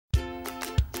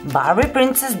Barbie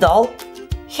princess doll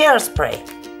hairspray,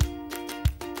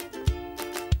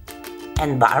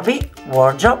 and Barbie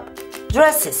wardrobe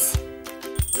dresses.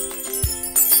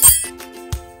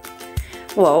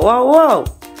 Whoa, whoa, whoa!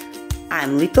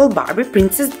 I'm little Barbie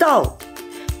princess doll.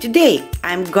 Today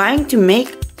I'm going to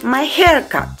make my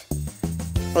haircut.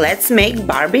 Let's make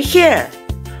Barbie hair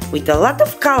with a lot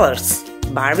of colors.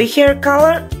 Barbie hair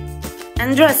color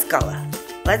and dress color.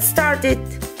 Let's start it.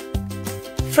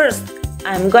 First,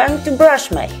 I'm going to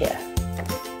brush my hair.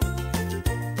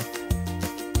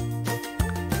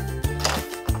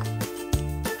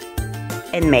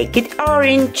 And make it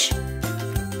orange.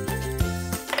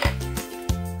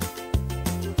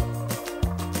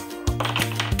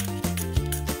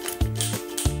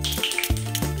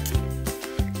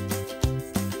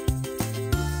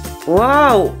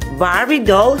 Wow! Barbie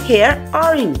doll hair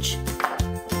orange.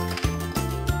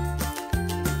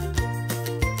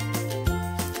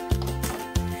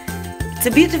 It's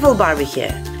a beautiful Barbie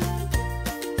hair.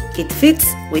 It fits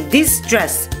with this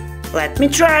dress. Let me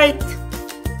try it.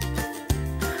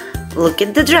 Look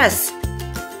at the dress.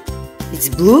 It's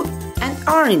blue and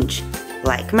orange,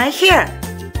 like my hair.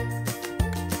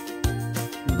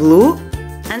 Blue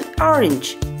and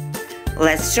orange.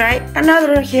 Let's try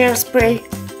another hairspray.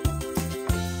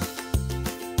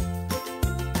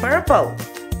 Purple.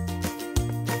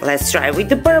 Let's try with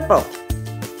the purple.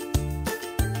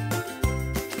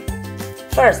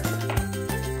 First,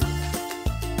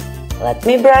 let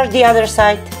me brush the other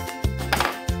side.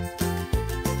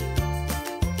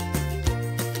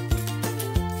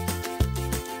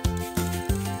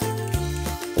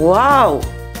 Wow!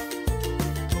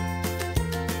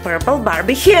 Purple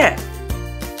Barbie hair.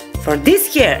 For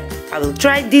this hair, I will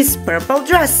try this purple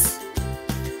dress.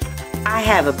 I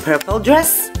have a purple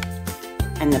dress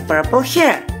and a purple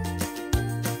hair.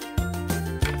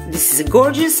 This is a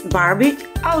gorgeous Barbie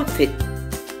outfit.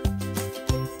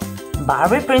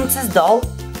 Barbie princess doll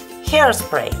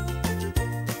hairspray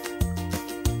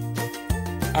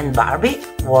and Barbie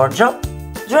wardrobe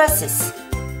dresses.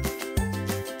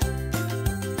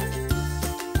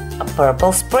 A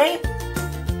purple spray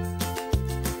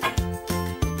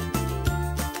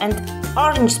and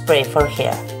orange spray for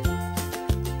hair.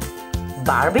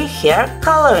 Barbie hair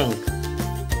coloring.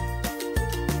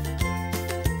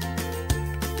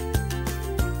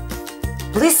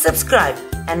 Please subscribe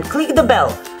and click the bell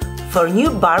for new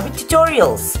Barbie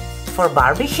tutorials for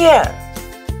Barbie hair.